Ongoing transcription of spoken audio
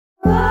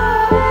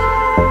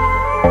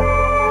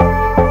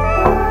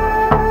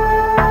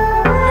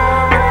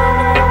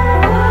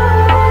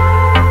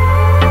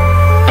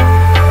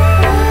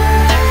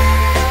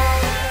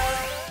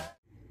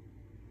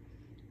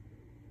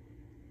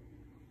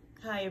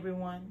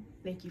everyone,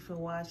 thank you for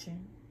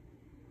watching.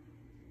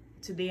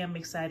 Today I'm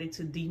excited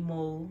to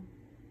demold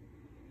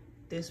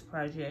this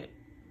project.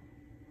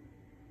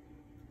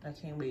 I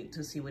can't wait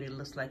to see what it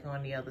looks like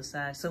on the other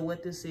side. So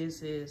what this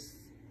is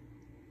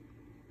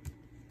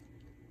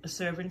a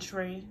serving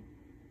tray.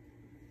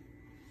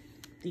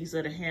 These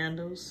are the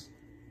handles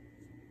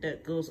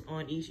that goes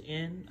on each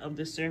end of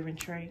the serving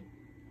tray.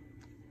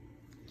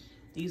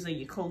 These are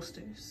your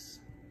coasters.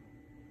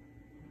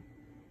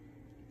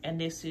 And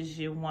this is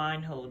your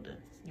wine holder,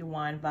 your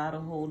wine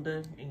bottle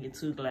holder, and your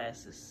 2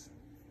 glasses.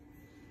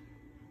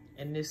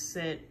 And this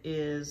set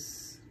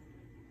is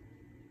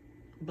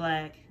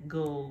black,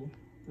 gold,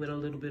 with a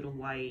little bit of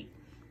white,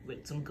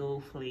 with some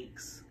gold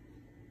flakes.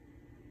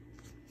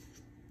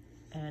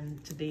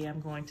 And today I'm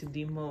going to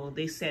demold.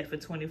 They set for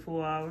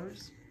 24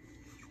 hours.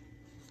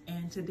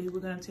 And today we're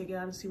gonna take it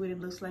out and see what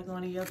it looks like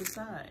on the other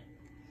side.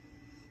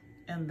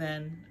 And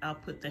then I'll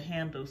put the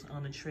handles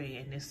on the tray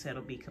and this set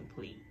will be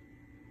complete.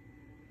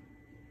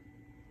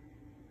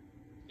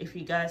 If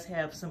you guys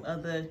have some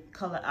other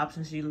color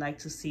options you'd like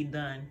to see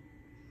done,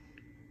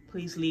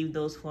 please leave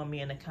those for me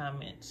in the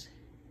comments,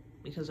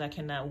 because I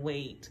cannot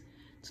wait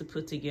to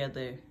put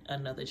together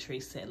another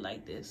tray set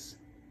like this.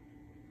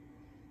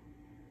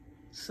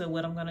 So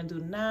what I'm gonna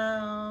do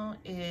now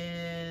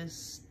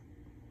is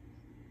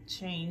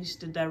change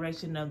the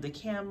direction of the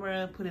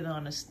camera, put it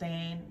on a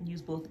stand,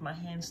 use both of my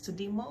hands to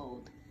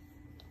demold.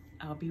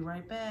 I'll be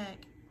right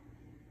back.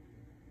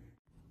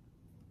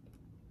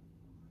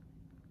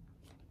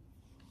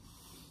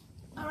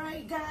 All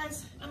right,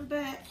 guys, I'm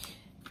back.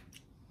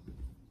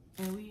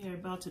 And we are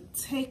about to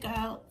take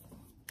out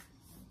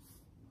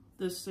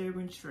the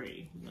serving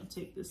tray. I'm gonna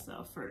take this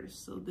out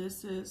first. So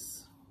this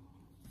is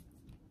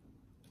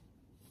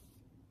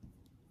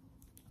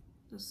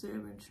the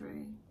serving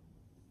tray.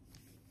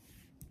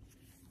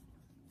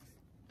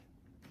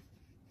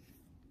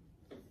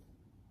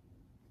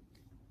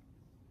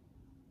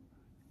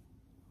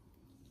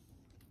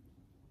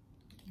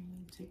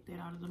 Take that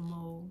out of the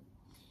mold.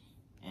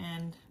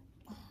 And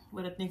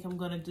what I think I'm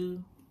gonna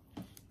do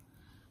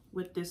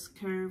with this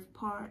curved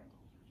part,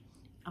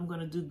 I'm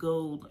gonna do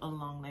gold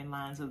along the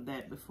lines of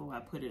that before I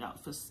put it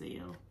out for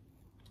sale.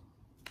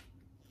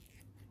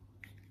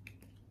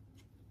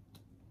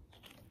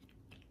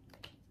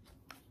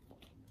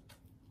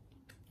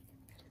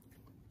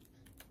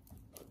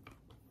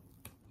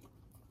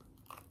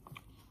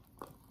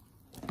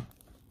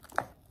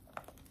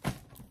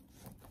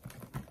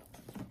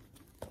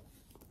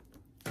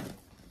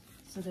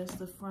 So that's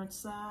the front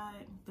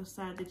side, the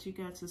side that you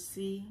got to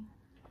see.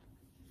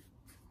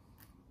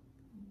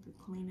 To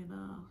clean it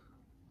off.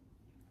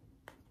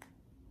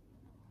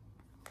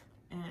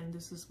 And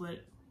this is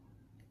what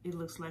it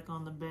looks like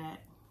on the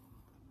back.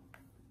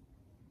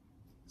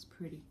 It's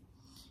pretty.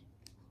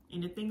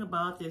 And the thing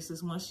about this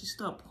is once you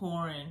start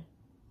pouring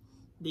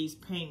these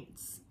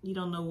paints, you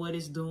don't know what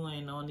it's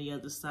doing on the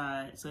other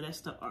side. So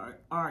that's the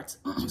art,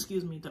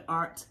 excuse me, the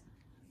art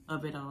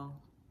of it all.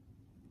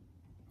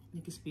 I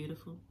think it's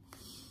beautiful.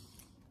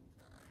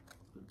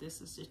 But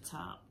this is your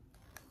top.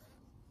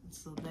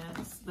 So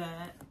that's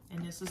that.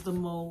 And this is the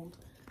mold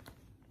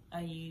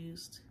I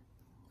used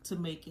to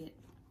make it.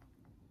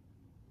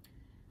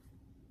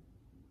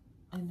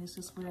 And this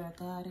is where I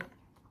got it.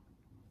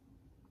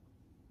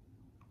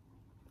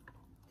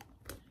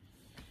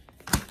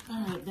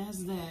 All right,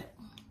 that's that.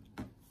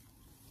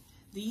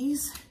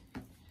 These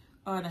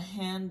are the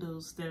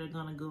handles that are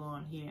gonna go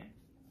on here.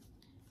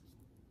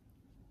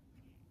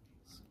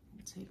 So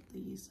take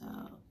these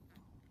out.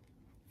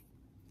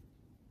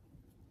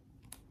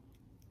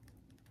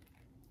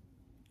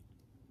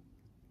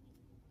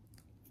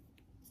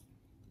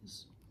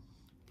 Just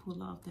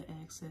pull off the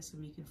excess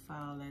and we can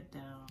file that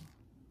down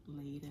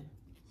later.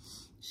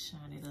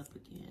 Shine it up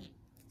again.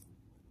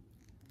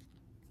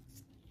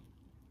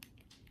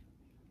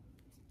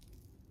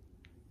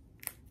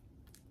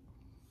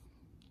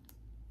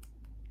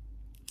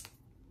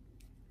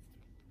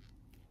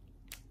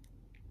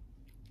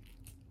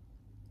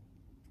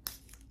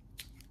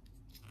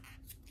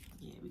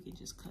 Yeah, we can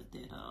just cut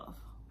that off.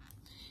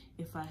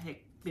 If I had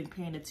been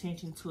paying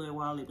attention to it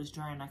while it was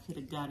drying, I could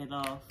have got it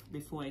off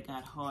before it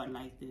got hard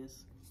like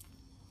this.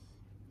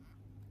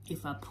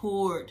 If I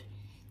poured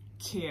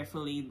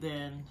carefully,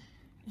 then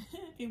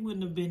it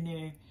wouldn't have been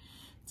there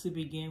to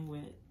begin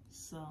with.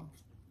 So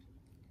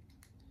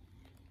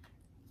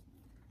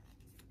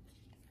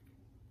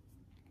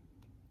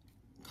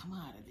come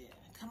out of there.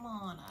 Come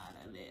on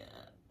out of there.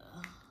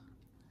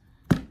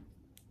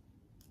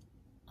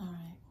 All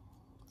right.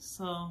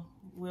 So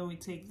when we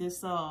take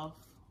this off,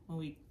 when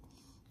we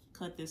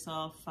cut this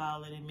off,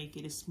 file it and make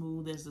it as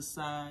smooth as the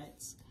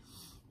sides.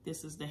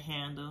 This is the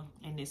handle,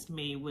 and it's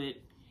made with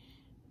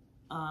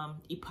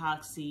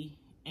epoxy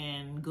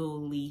and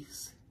gold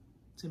leaves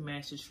to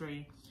match the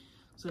tray.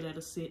 So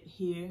that'll sit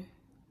here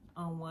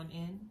on one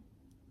end.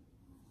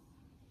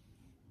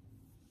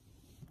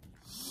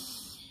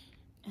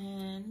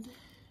 And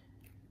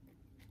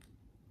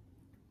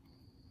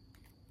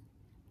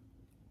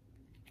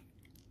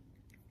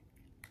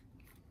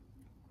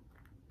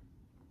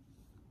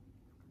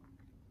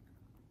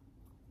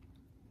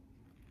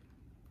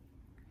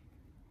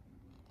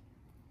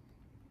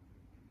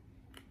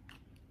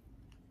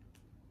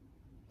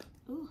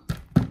Ooh.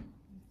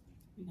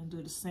 We're gonna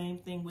do the same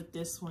thing with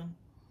this one.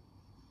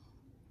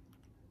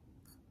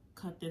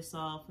 Cut this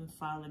off and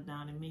file it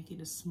down and make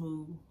it a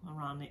smooth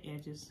around the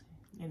edges.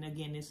 And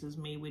again, this is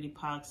made with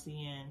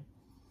epoxy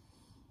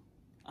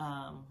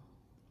and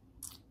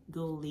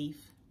gold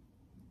leaf.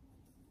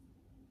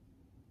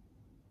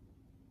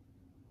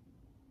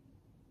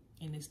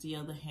 And it's the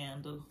other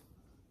handle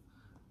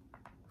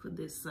for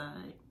this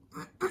side.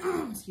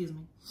 Excuse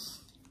me.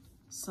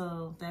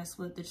 So that's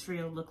what the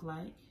tray will look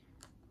like.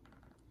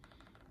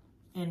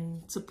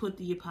 And to put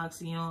the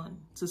epoxy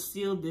on, to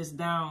seal this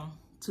down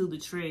to the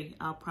tray,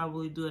 I'll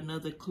probably do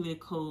another clear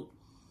coat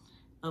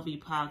of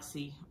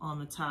epoxy on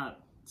the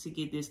top to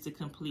get this to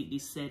completely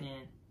set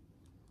in.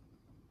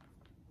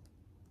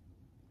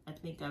 I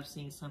think I've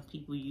seen some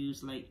people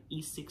use like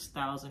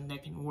E6000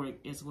 that can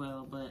work as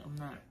well, but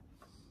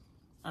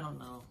I don't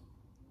know.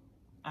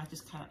 I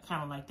just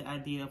kind of like the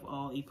idea of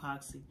all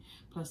epoxy.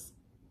 Plus,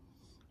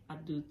 I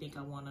do think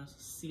I want to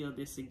seal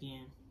this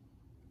again.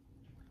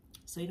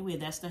 So anyway,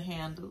 that's the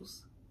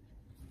handles.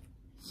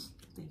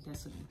 I think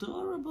that's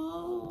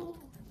adorable.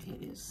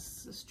 It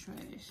is. It's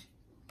trash.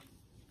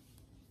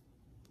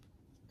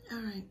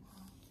 All right.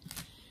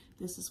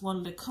 This is one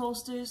of the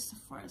coasters, the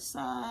front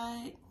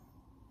side.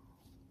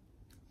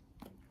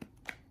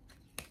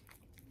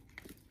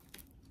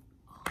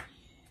 Oh yeah.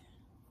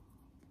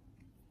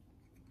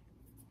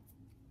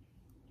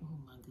 Oh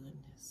my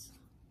goodness.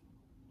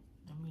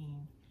 I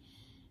mean,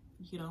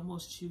 you could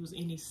almost choose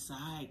any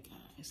side,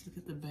 guys. Look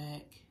at the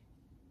back.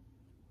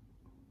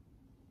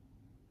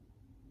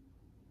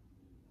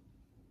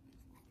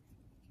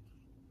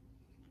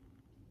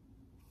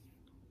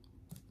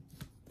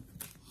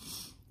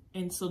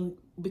 And so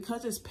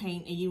because it's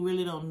paint and you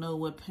really don't know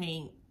what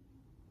paint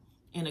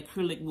and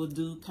acrylic will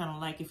do, kind of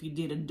like if you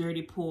did a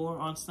dirty pour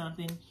on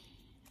something,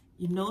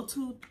 you know,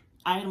 two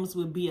items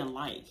would be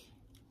alike.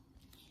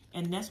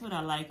 And that's what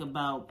I like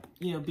about,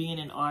 you know, being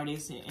an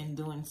artist and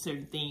doing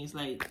certain things,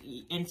 like,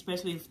 and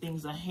especially if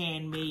things are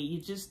handmade, you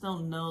just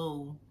don't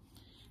know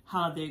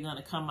how they're going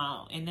to come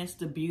out. And that's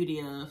the beauty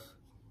of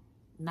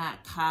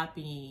not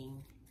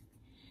copying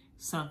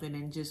something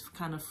and just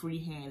kind of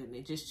freehanding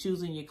it, just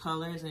choosing your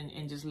colors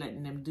and just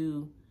letting them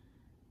do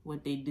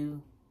what they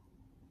do.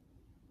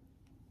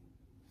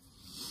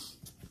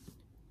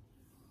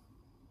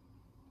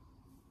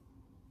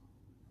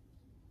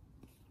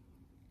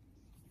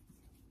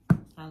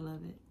 I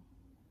love it.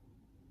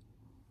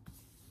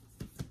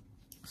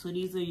 So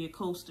these are your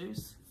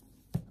coasters,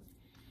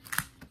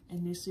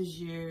 and this is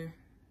your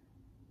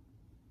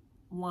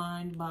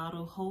wine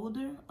bottle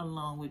holder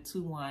along with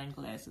 2 wine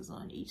glasses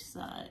on each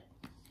side.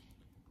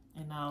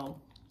 And I'll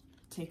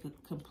take a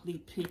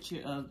complete picture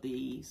of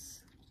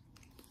these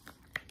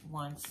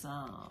once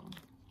I'm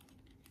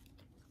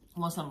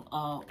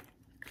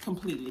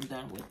completely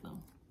done with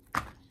them.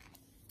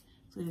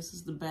 So this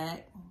is the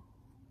back.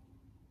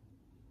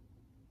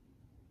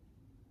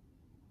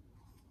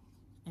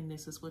 And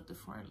this is what the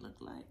front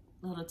looked like.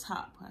 Or the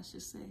top, I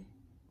should say.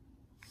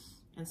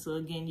 And so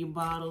again, your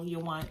bottle,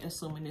 your wine,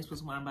 assuming this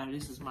was wine bottle,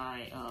 this is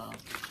my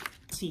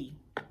tea.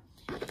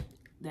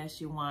 That's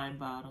your wine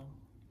bottle.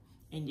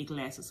 And your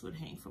glasses would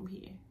hang from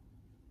here.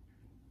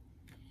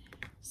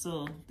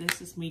 So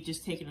this is me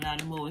just taking it out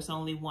of the mold. It's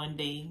only one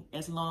day.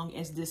 As long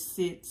as this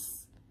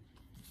sits,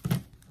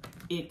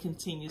 it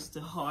continues to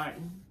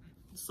harden.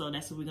 So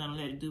that's what we're gonna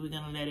let it do. We're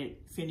gonna let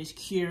it finish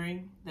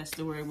curing. That's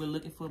the word we're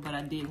looking for, but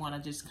I did wanna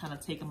just kind of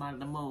take them out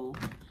of the mold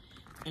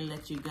and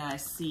let you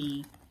guys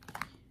see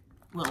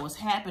what was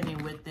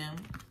happening with them.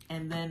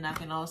 And then I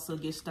can also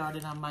get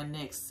started on my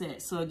next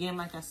set. So again,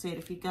 like I said,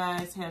 if you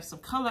guys have some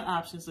color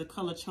options or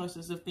color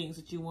choices of things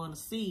that you want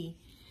to see,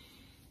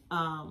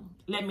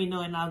 let me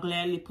know and I'll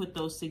gladly put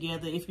those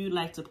together. If you'd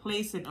like to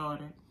place an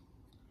order,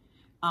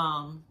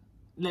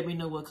 let me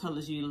know what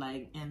colors you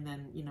like, and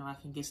then, you know, I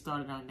can get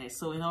started on that.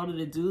 So in order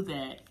to do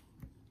that,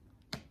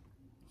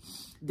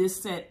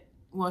 this set,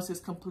 once it's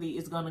complete,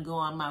 is going to go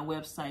on my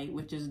website,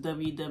 which is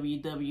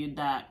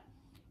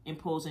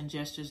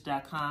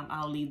www.imposingestures.com.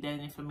 I'll leave that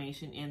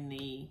information in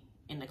the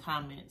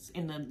comments,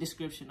 in the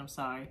description, I'm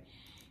sorry.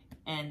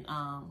 And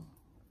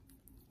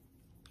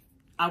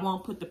I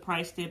won't put the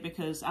price there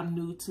because I'm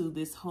new to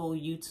this whole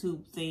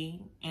YouTube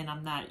thing, and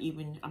I'm not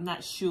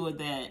sure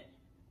that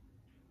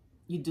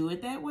you do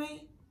it that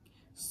way.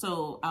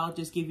 So I'll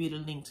just give you the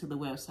link to the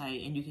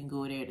website and you can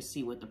go there to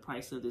see what the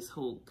price of this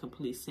whole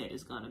complete set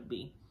is going to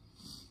be.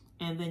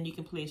 And then you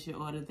can place your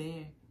order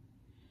there.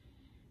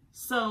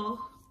 So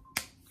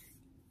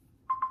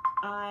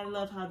I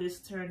love how this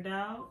turned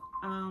out.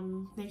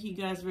 Thank you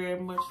guys very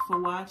much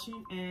for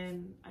watching,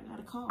 and I got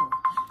a call.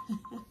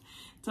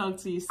 Talk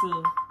to you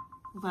soon.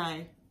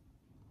 Bye.